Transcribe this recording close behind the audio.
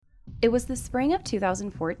It was the spring of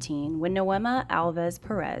 2014 when Noema Alavez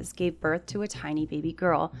Perez gave birth to a tiny baby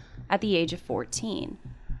girl at the age of 14.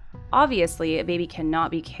 Obviously, a baby cannot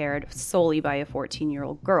be cared solely by a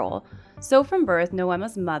 14-year-old girl, so from birth,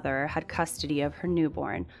 Noema's mother had custody of her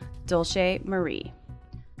newborn, Dulce Marie.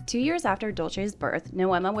 2 years after Dulce's birth,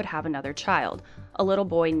 Noema would have another child, a little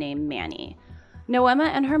boy named Manny. Noema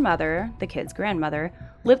and her mother, the kid's grandmother,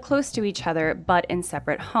 lived close to each other but in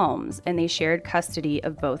separate homes, and they shared custody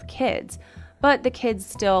of both kids. But the kids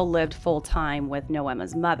still lived full-time with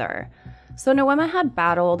Noema's mother. So Noema had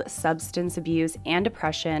battled substance abuse and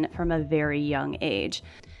depression from a very young age.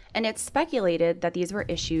 And it's speculated that these were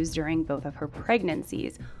issues during both of her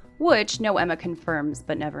pregnancies, which Noema confirms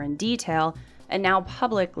but never in detail, and now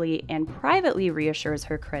publicly and privately reassures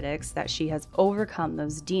her critics that she has overcome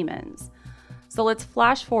those demons. So let's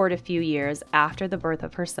flash forward a few years after the birth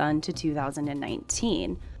of her son to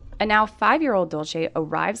 2019. And now 5-year-old Dulce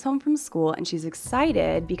arrives home from school and she's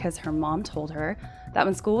excited because her mom told her that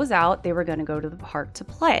when school was out, they were going to go to the park to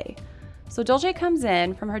play. So Dulce comes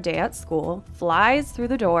in from her day at school, flies through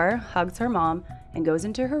the door, hugs her mom, and goes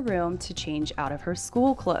into her room to change out of her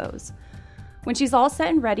school clothes. When she's all set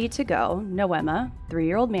and ready to go, Noema,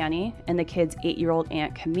 3-year-old Manny, and the kid's 8-year-old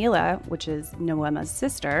aunt Camila, which is Noema's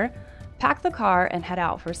sister, pack the car and head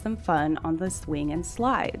out for some fun on the swing and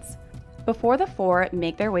slides. Before the four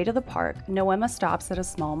make their way to the park, Noema stops at a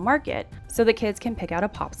small market so the kids can pick out a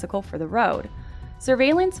popsicle for the road.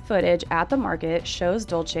 Surveillance footage at the market shows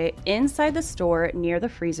Dulce inside the store near the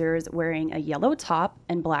freezers wearing a yellow top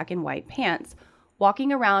and black and white pants,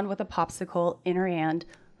 walking around with a popsicle in her hand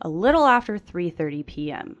a little after 3:30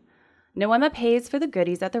 p.m. Noema pays for the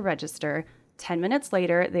goodies at the register. 10 minutes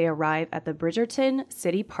later, they arrive at the Bridgerton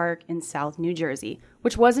City Park in South New Jersey,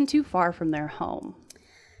 which wasn't too far from their home.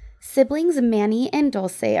 Siblings Manny and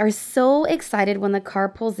Dulce are so excited when the car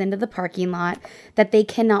pulls into the parking lot that they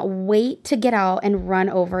cannot wait to get out and run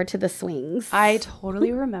over to the swings. I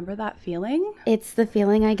totally remember that feeling. It's the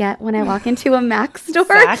feeling I get when I walk into a Mac store.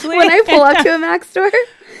 Exactly. When I pull up to a Mac store.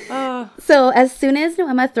 Oh. So as soon as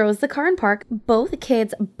Noema throws the car in park, both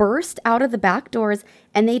kids burst out of the back doors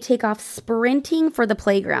and they take off sprinting for the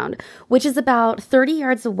playground, which is about 30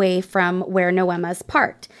 yards away from where Noema's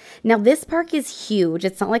parked. Now, this park is huge.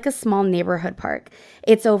 It's not like a small neighborhood park.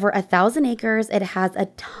 It's over 1,000 acres. It has a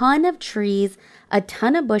ton of trees, a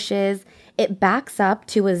ton of bushes. It backs up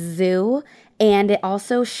to a zoo, and it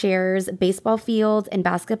also shares baseball fields and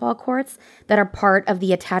basketball courts that are part of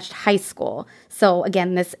the attached high school. So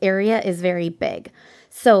again, this area is very big.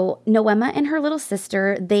 So Noema and her little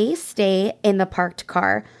sister, they stay in the parked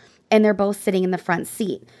car, and they're both sitting in the front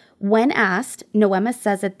seat. When asked, Noema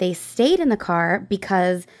says that they stayed in the car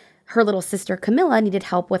because her little sister Camila needed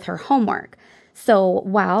help with her homework. So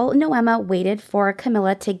while Noema waited for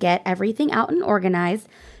Camila to get everything out and organized,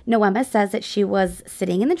 Noema says that she was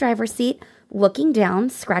sitting in the driver's seat, looking down,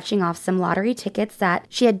 scratching off some lottery tickets that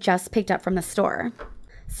she had just picked up from the store.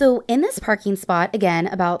 So in this parking spot, again,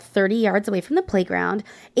 about 30 yards away from the playground,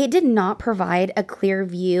 it did not provide a clear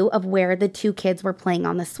view of where the two kids were playing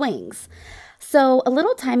on the swings. So a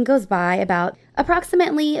little time goes by, about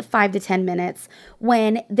approximately 5 to 10 minutes,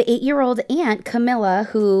 when the 8-year-old aunt, Camila,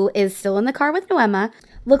 who is still in the car with Noema,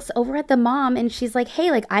 looks over at the mom and she's like,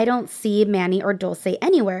 hey, I don't see Manny or Dulce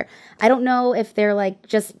anywhere. I don't know if they're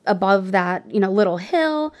just above that, little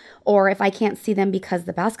hill, or if I can't see them because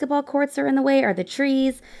the basketball courts are in the way or the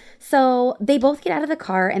trees. So they both get out of the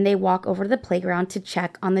car and they walk over to the playground to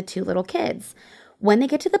check on the two little kids. When they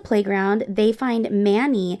get to the playground, they find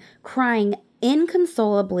Manny crying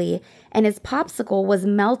inconsolably, and his popsicle was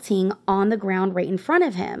melting on the ground right in front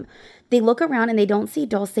of him. They look around and they don't see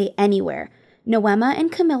Dulce anywhere. Noema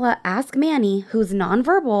and Camila ask Manny, who's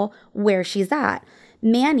nonverbal, where she's at.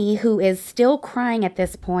 Manny, who is still crying at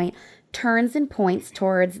this point, turns and points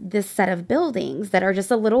towards this set of buildings that are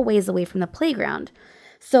just a little ways away from the playground.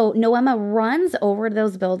 So Noema runs over to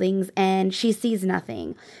those buildings and she sees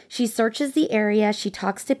nothing. She searches the area. She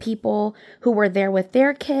talks to people who were there with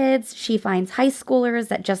their kids. She finds high schoolers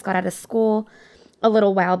that just got out of school a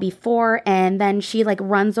little while before. And then she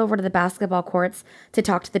runs over to the basketball courts to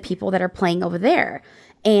talk to the people that are playing over there.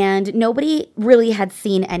 And nobody really had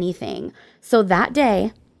seen anything. So that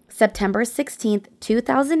day, September 16th,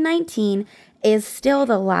 2019, is still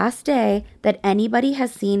the last day that anybody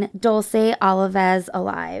has seen Dulce Alavez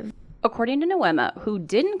alive. According to Noema, who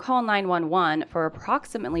didn't call 911 for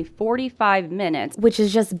approximately 45 minutes. Which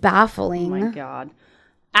is just baffling. Oh my God.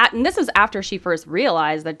 And this was after she first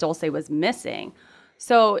realized that Dulce was missing.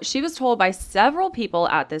 So she was told by several people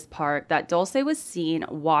at this park that Dulce was seen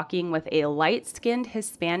walking with a light-skinned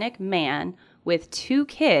Hispanic man with 2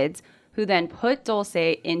 kids, who then put Dulce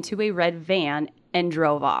into a red van and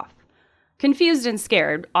drove off. Confused and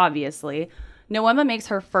scared, obviously, Noema makes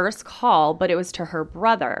her first call, but it was to her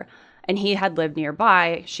brother, and he had lived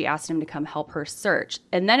nearby. She asked him to come help her search,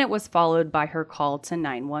 and then it was followed by her call to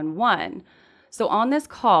 911. So on this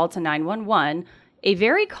call to 911, a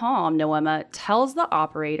very calm Noema tells the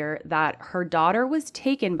operator that her daughter was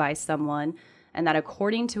taken by someone and that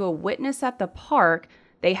according to a witness at the park,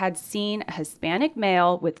 they had seen a Hispanic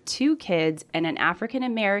male with 2 kids and an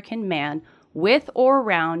African-American man with or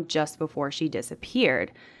around just before she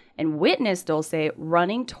disappeared, and witnessed Dulce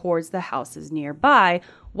running towards the houses nearby,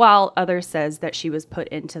 while others says that she was put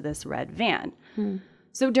into this red van.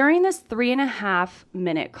 So during this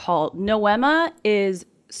 3.5-minute call, Noema is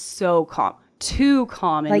so calm. Too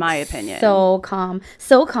calm, in my opinion. So calm.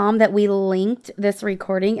 So calm that we linked this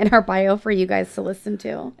recording in our bio for you guys to listen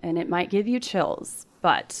to. And it might give you chills.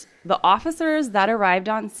 But the officers that arrived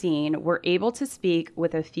on scene were able to speak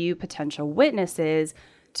with a few potential witnesses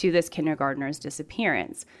to this kindergartner's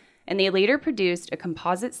disappearance. And they later produced a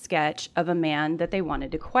composite sketch of a man that they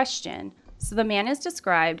wanted to question. So the man is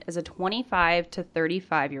described as a 25 to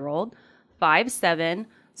 35-year-old, 5'7",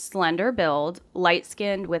 slender build,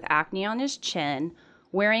 light-skinned with acne on his chin,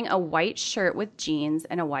 wearing a white shirt with jeans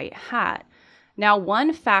and a white hat. Now,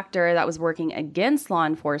 one factor that was working against law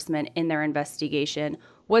enforcement in their investigation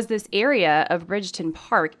was this area of Bridgeton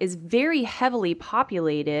Park is very heavily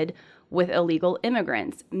populated with illegal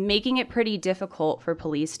immigrants, making it pretty difficult for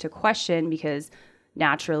police to question because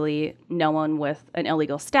naturally no one with an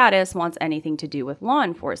illegal status wants anything to do with law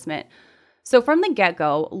enforcement. So from the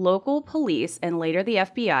get-go, local police and later the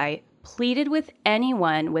FBI pleaded with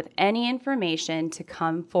anyone with any information to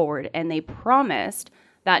come forward, and they promised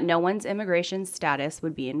that no one's immigration status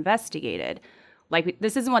would be investigated. Like,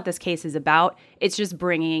 this isn't what this case is about. It's just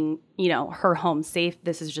bringing, her home safe.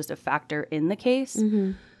 This is just a factor in the case.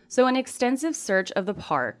 Mm-hmm. So an extensive search of the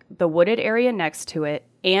park, the wooded area next to it,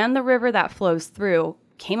 and the river that flows through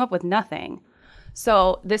came up with nothing.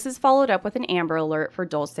 So this is followed up with an Amber Alert for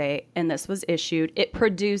Dulce, and this was issued. It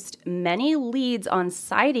produced many leads on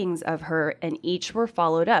sightings of her, and each were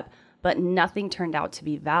followed up, but nothing turned out to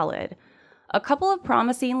be valid. A couple of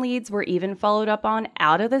promising leads were even followed up on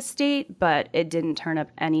out of the state, but it didn't turn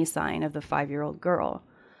up any sign of the 5-year-old girl.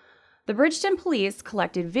 The Bridgeton police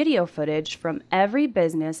collected video footage from every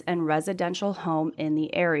business and residential home in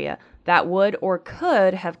the area that would or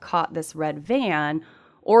could have caught this red van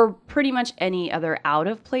or pretty much any other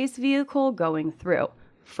out-of-place vehicle going through,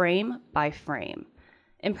 frame by frame.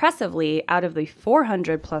 Impressively, out of the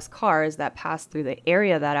 400-plus cars that passed through the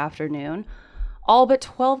area that afternoon, all but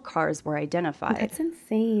 12 cars were identified. That's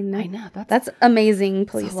insane. I know. That's amazing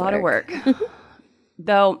police work. A lot of work.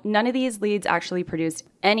 Though none of these leads actually produced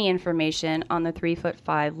any information on the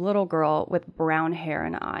 3'5" little girl with brown hair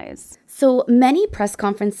and eyes. So many press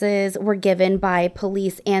conferences were given by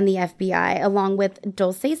police and the FBI, along with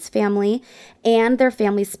Dulce's family and their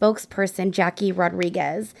family spokesperson, Jackie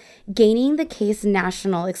Rodriguez, gaining the case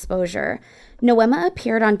national exposure. Noema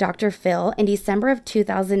appeared on Dr. Phil in December of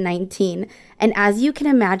 2019, and as you can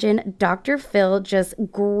imagine, Dr. Phil just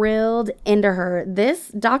grilled into her. This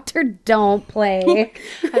doctor don't play.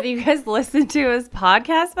 Have you guys listened to his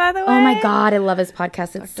podcast, by the way? Oh my God, I love his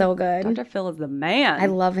podcast. It's so good. Dr. Phil is the man. I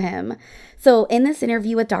love him. So in this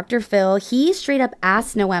interview with Dr. Phil, he straight up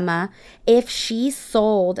asked Noema if she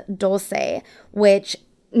sold Dulce, which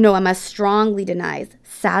Noema strongly denies.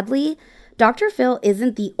 Sadly, Dr. Phil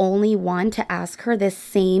isn't the only one to ask her this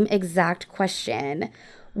same exact question,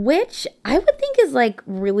 which I would think is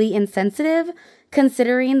really insensitive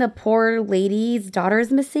considering the poor lady's daughter's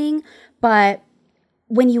missing. But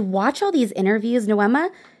when you watch all these interviews, Noema,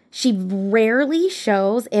 she rarely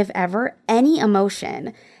shows, if ever, any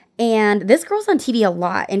emotion. And this girl's on TV a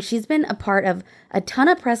lot, and she's been a part of a ton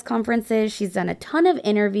of press conferences. She's done a ton of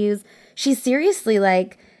interviews. She's seriously I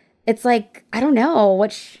don't know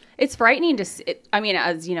what... It's frightening to see,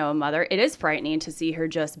 as a mother, it is frightening to see her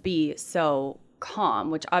just be so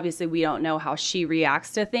calm, which obviously we don't know how she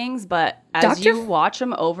reacts to things, but as you watch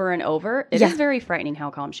them over and over, it is very frightening how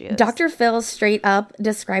calm she is. Dr. Phil straight up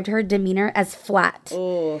described her demeanor as flat.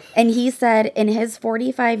 Ooh. And he said in his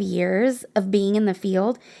 45 years of being in the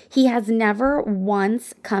field, he has never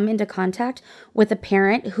once come into contact with a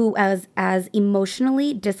parent who was as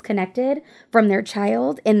emotionally disconnected from their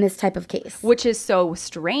child in this type of case. Which is so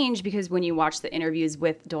strange because when you watch the interviews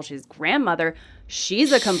with Dulce's grandmother,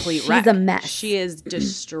 she's a complete wreck. She's a mess. She is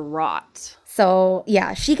distraught. So,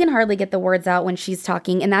 yeah, she can hardly get the words out when she's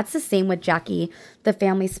talking. And that's the same with Jackie, the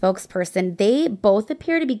family spokesperson. They both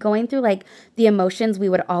appear to be going through like the emotions we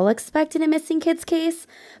would all expect in a missing kids case.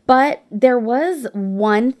 But there was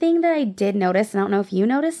one thing that I did notice, and I don't know if you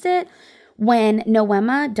noticed it. When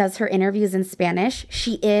Noema does her interviews in Spanish,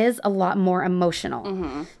 she is a lot more emotional.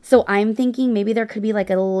 Mm-hmm. So I'm thinking maybe there could be like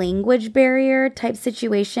a language barrier type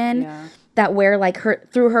situation that where like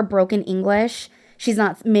through her broken English, she's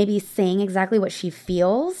not maybe saying exactly what she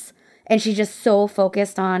feels. And she's just so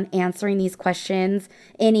focused on answering these questions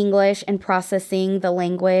in English and processing the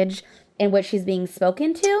language in which she's being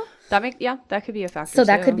spoken to. That could be a factor. So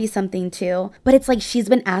that could be something too. But it's like she's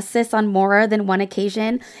been asked this on more than one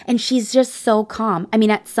occasion, and she's just so calm. I mean,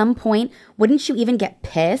 at some point, wouldn't you even get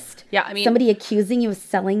pissed? Yeah, I mean, somebody accusing you of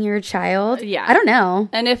selling your child. Yeah, I don't know.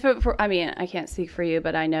 And I can't speak for you,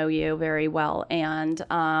 but I know you very well, and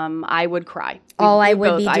I would cry. All I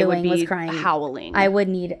would be doing was crying, howling. I would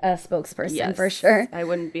need a spokesperson for sure. I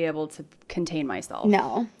wouldn't be able to contain myself.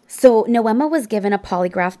 No. So Noema was given a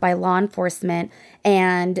polygraph by law enforcement,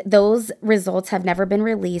 and those results have never been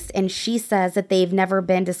released, and she says that they've never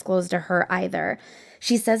been disclosed to her either.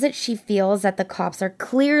 She says that she feels that the cops are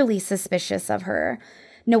clearly suspicious of her.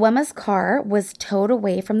 Noema's car was towed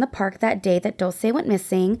away from the park that day that Dulce went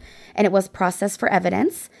missing, and it was processed for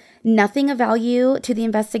evidence. Nothing of value to the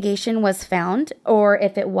investigation was found, or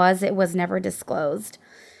if it was never disclosed.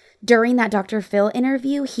 During that Dr. Phil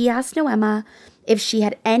interview, he asked Noema if she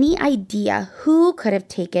had any idea who could have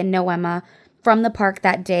taken Noema from the park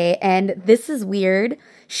that day. And this is weird.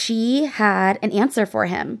 She had an answer for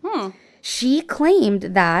him. She claimed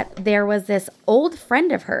that there was this old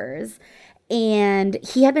friend of hers, and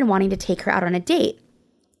he had been wanting to take her out on a date.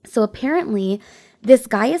 So apparently, this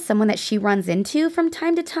guy is someone that she runs into from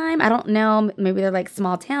time to time. I don't know. Maybe they're like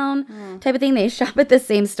small town type of thing. They shop at the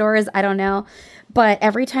same stores. I don't know. But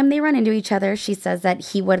every time they run into each other, she says that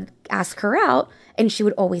he would ask her out and she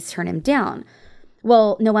would always turn him down.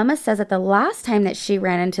 Well, Noema says that the last time that she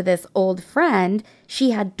ran into this old friend,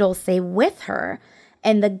 she had Dulce with her.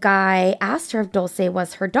 And the guy asked her if Dulce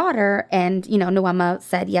was her daughter. And, Noema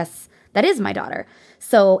said, yes, that is my daughter.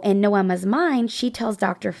 So in Noema's mind, she tells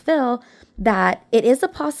Dr. Phil that it is a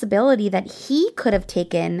possibility that he could have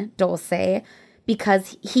taken Dulce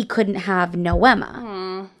because he couldn't have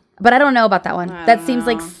Noema. But I don't know about that one. That seems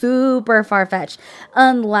like super far-fetched.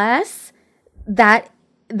 Unless that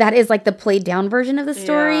is like the played down version of the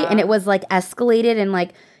story and it was like escalated and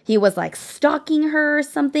like he was like stalking her or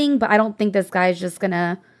something. But I don't think this guy's just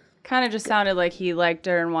gonna... Kind of just sounded like he liked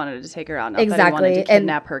her and wanted to take her out. Not exactly. That he wanted to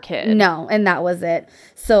kidnap her kid. No, and that was it.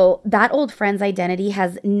 So that old friend's identity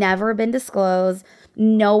has never been disclosed.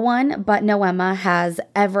 No one but Noema has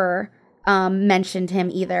ever mentioned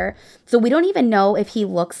him either. So we don't even know if he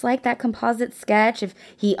looks like that composite sketch, if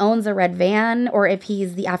he owns a red van, or if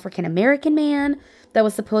he's the African-American man that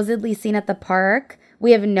was supposedly seen at the park.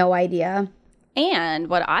 We have no idea. And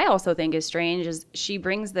what I also think is strange is she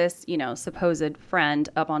brings this, supposed friend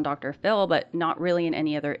up on Dr. Phil, but not really in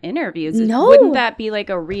any other interviews. No. Wouldn't that be like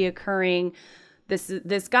a reoccurring,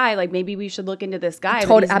 this guy, like maybe we should look into this guy,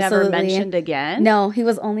 but he's never mentioned again? No, he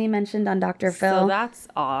was only mentioned on Dr. Phil. So that's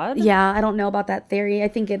odd. Yeah, I don't know about that theory. I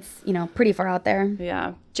think it's, pretty far out there.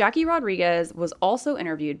 Yeah. Jackie Rodriguez was also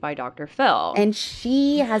interviewed by Dr. Phil. And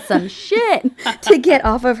she has some shit to get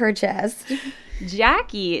off of her chest.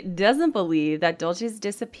 Jackie doesn't believe that Dulce's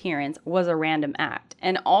disappearance was a random act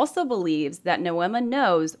and also believes that Noema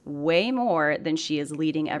knows way more than she is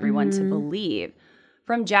leading everyone to believe.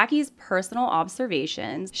 From Jackie's personal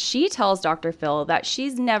observations, she tells Dr. Phil that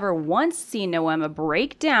she's never once seen Noema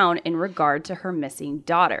break down in regard to her missing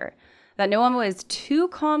daughter, that Noema is too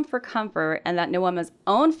calm for comfort, and that Noema's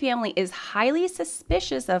own family is highly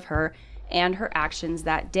suspicious of her and her actions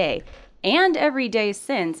that day. And every day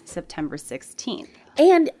since September 16th.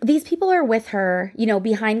 And these people are with her,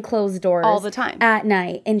 behind closed doors. All the time. At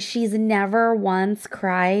night. And she's never once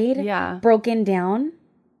cried. Yeah. Broken down.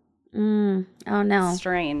 Oh, no.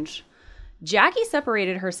 Strange. Jackie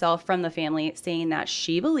separated herself from the family, saying that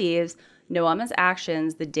she believes Noema's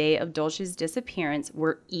actions the day of Dulce's disappearance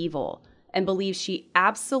were evil and believes she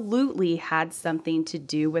absolutely had something to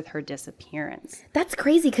do with her disappearance. That's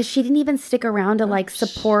crazy because she didn't even stick around to,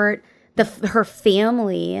 support... her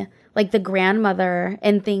family, like the grandmother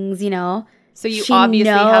and things, So you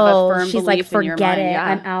obviously have a firm she's belief in your mind. Forget it, yeah.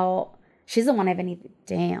 I'm out. She doesn't want to have any.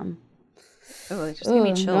 Damn. Oh, it just gave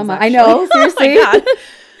me chills. Mama. I know, seriously. Oh my God.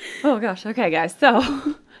 Oh gosh. Okay, guys.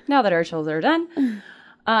 So now that our chills are done,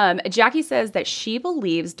 Jackie says that she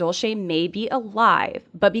believes Dulce may be alive,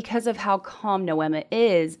 but because of how calm Noema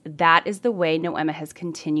is, that is the way Noema has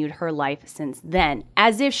continued her life since then,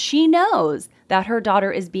 as if she knows that her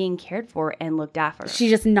daughter is being cared for and looked after.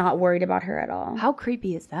 She's just not worried about her at all. How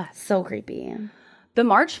creepy is that? So creepy. The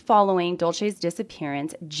March following Dulce's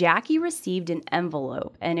disappearance, Jackie received an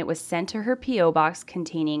envelope, and it was sent to her P.O. box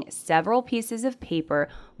containing several pieces of paper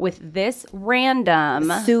with this random...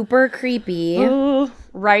 super creepy.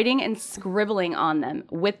 writing and scribbling on them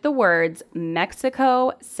with the words Mexico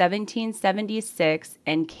 1776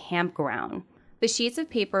 and campground. The sheets of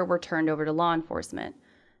paper were turned over to law enforcement.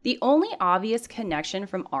 The only obvious connection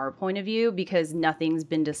from our point of view, because nothing's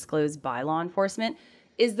been disclosed by law enforcement,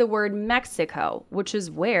 is the word Mexico, which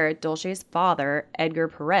is where Dulce's father, Edgar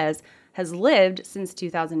Perez, has lived since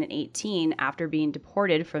 2018 after being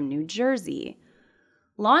deported from New Jersey.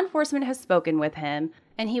 Law enforcement has spoken with him,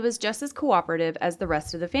 and he was just as cooperative as the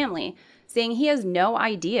rest of the family, saying he has no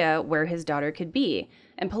idea where his daughter could be.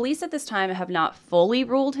 And police at this time have not fully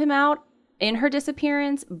ruled him out in her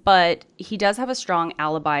disappearance, but he does have a strong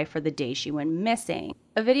alibi for the day she went missing.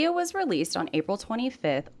 A video was released on April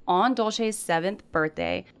 25th on Dulce's 7th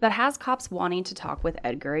birthday that has cops wanting to talk with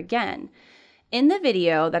Edgar again. In the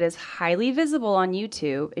video that is highly visible on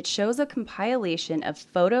YouTube, it shows a compilation of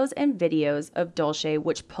photos and videos of Dulce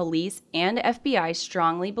which police and FBI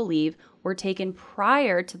strongly believe were taken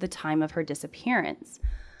prior to the time of her disappearance.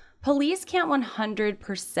 Police can't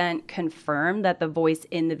 100% confirm that the voice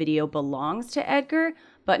in the video belongs to Edgar,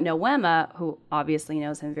 but Noema, who obviously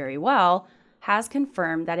knows him very well, has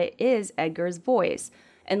confirmed that it is Edgar's voice.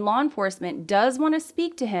 And law enforcement does want to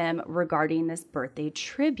speak to him regarding this birthday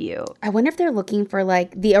tribute. I wonder if they're looking for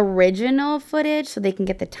like the original footage so they can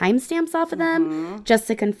get the timestamps off of them just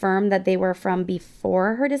to confirm that they were from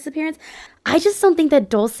before her disappearance. I just don't think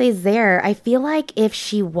that Dulce's there. I feel like if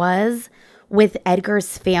she was with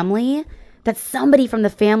Edgar's family, that somebody from the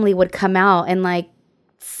family would come out and like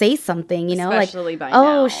say something, you know, especially like, by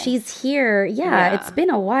oh, now. She's here. Yeah, it's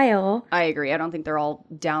been a while. I agree. I don't think they're all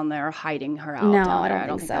down there hiding her out. No, down there. I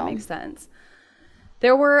don't think so. That makes sense.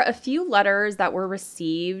 There were a few letters that were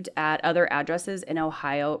received at other addresses in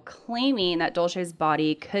Ohio claiming that Dulce's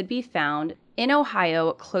body could be found in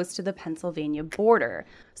Ohio close to the Pennsylvania border.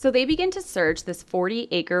 So they began to search this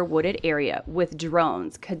 40-acre wooded area with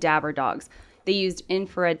drones, cadaver dogs. They used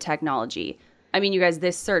infrared technology. I mean, you guys,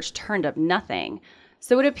 this search turned up nothing.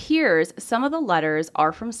 So it appears some of the letters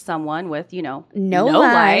are from someone with, you know, no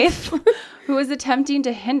life who is attempting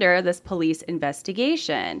to hinder this police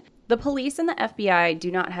investigation. The police and the FBI do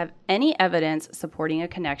not have any evidence supporting a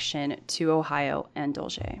connection to Ohio and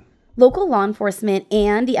Dulce. Local law enforcement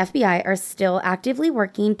and the FBI are still actively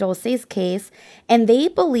working Dulce's case, and they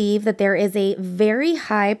believe that there is a very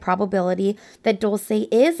high probability that Dulce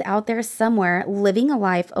is out there somewhere living a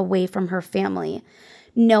life away from her family.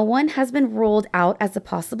 No one has been ruled out as a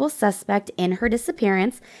possible suspect in her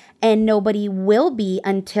disappearance, and nobody will be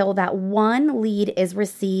until that one lead is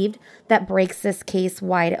received that breaks this case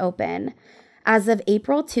wide open. As of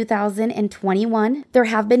April 2021, there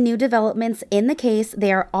have been new developments in the case.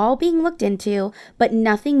 They are all being looked into, but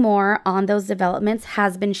nothing more on those developments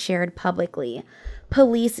has been shared publicly.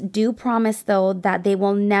 Police do promise, though, that they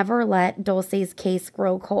will never let Dulce's case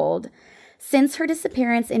grow cold. Since her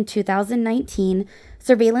disappearance in 2019,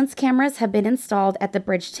 surveillance cameras have been installed at the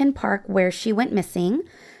Bridgeton Park where she went missing,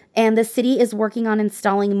 and the city is working on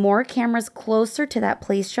installing more cameras closer to that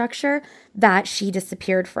play structure that she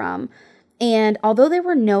disappeared from. And although there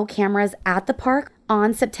were no cameras at the park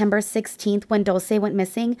on September 16th when Dulce went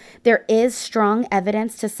missing, there is strong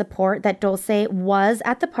evidence to support that Dulce was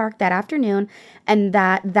at the park that afternoon and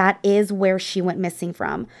that is where she went missing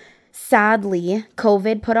from. Sadly,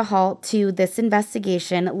 COVID put a halt to this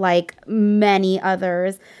investigation like many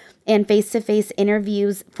others, and face-to-face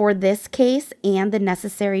interviews for this case and the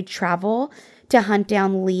necessary travel to hunt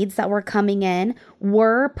down leads that were coming in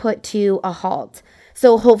were put to a halt.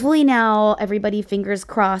 So hopefully now, everybody, fingers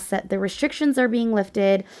crossed, that the restrictions are being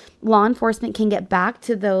lifted. Law enforcement can get back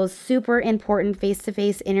to those super important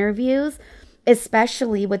face-to-face interviews,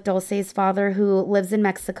 especially with Dulce's father, who lives in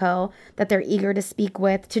Mexico, that they're eager to speak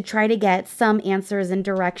with to try to get some answers and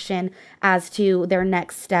direction as to their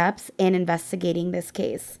next steps in investigating this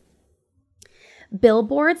case.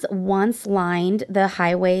 Billboards once lined the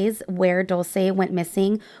highways where Dulce went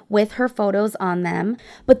missing with her photos on them,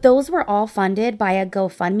 but those were all funded by a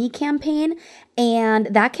GoFundMe campaign, And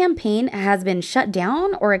that campaign has been shut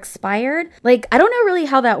down or expired. Like, I don't know really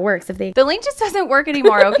how that works. If they The link just doesn't work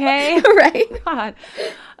anymore, okay? Right. God.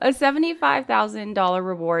 A $75,000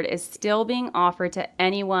 reward is still being offered to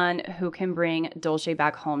anyone who can bring Dulce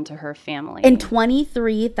back home to her family. And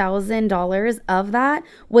 $23,000 of that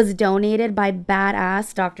was donated by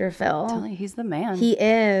badass Dr. Phil. Tell you, he's the man. He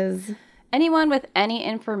is. Anyone with any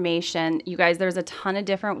information, you guys, there's a ton of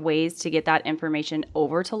different ways to get that information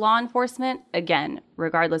over to law enforcement. Again,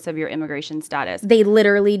 regardless of your immigration status. They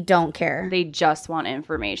literally don't care. They just want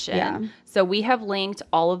information. Yeah. So we have linked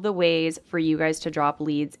all of the ways for you guys to drop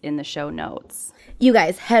leads in the show notes. You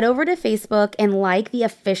guys, head over to Facebook and like the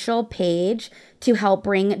official page to help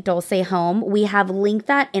bring Dulce home. We have linked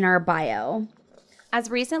that in our bio. As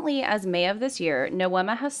recently as May of this year,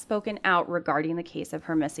 Noema has spoken out regarding the case of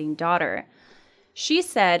her missing daughter. She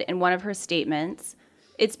said in one of her statements,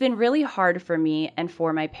 "It's been really hard for me and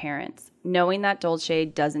for my parents, knowing that Dulce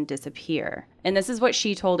doesn't disappear." And this is what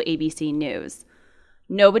she told ABC News.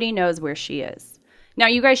 "Nobody knows where she is." Now,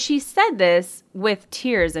 you guys, she said this with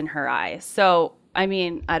tears in her eyes. So, I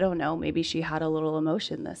mean, I don't know. Maybe she had a little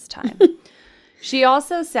emotion this time. She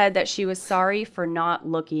also said that she was sorry for not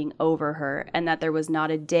looking over her and that there was not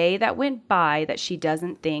a day that went by that she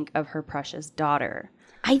doesn't think of her precious daughter.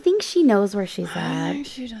 I think she knows where she's at. I think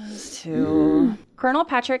she does too. Colonel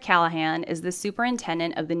Patrick Callahan is the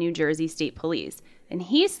superintendent of the New Jersey State Police, and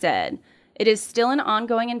he said, "It is still an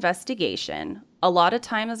ongoing investigation. A lot of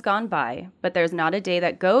time has gone by, but there's not a day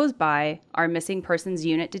that goes by our missing persons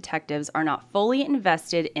unit detectives are not fully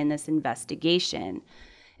invested in this investigation."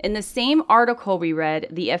 In the same article we read,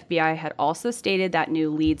 the FBI had also stated that new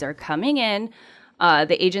leads are coming in.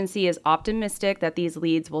 The agency is optimistic that these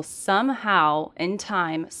leads will somehow, in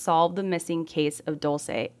time, solve the missing case of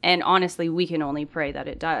Dulce. And honestly, we can only pray that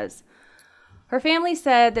it does. Her family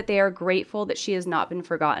said that they are grateful that she has not been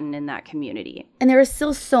forgotten in that community. And there are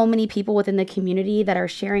still so many people within the community that are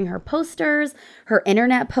sharing her posters. Her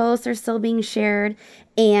internet posts are still being shared.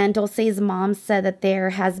 And Dulce's mom said that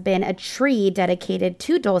there has been a tree dedicated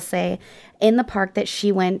to Dulce in the park that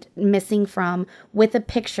she went missing from with a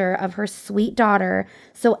picture of her sweet daughter.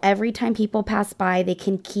 So every time people pass by, they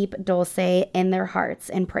can keep Dulce in their hearts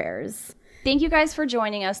and prayers. Thank you guys for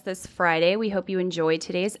joining us this Friday. We hope you enjoyed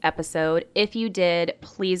today's episode. If you did,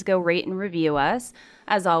 please go rate and review us.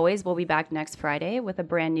 As always, we'll be back next Friday with a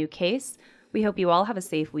brand new case. We hope you all have a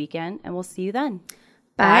safe weekend, and we'll see you then.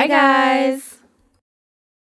 Bye, guys.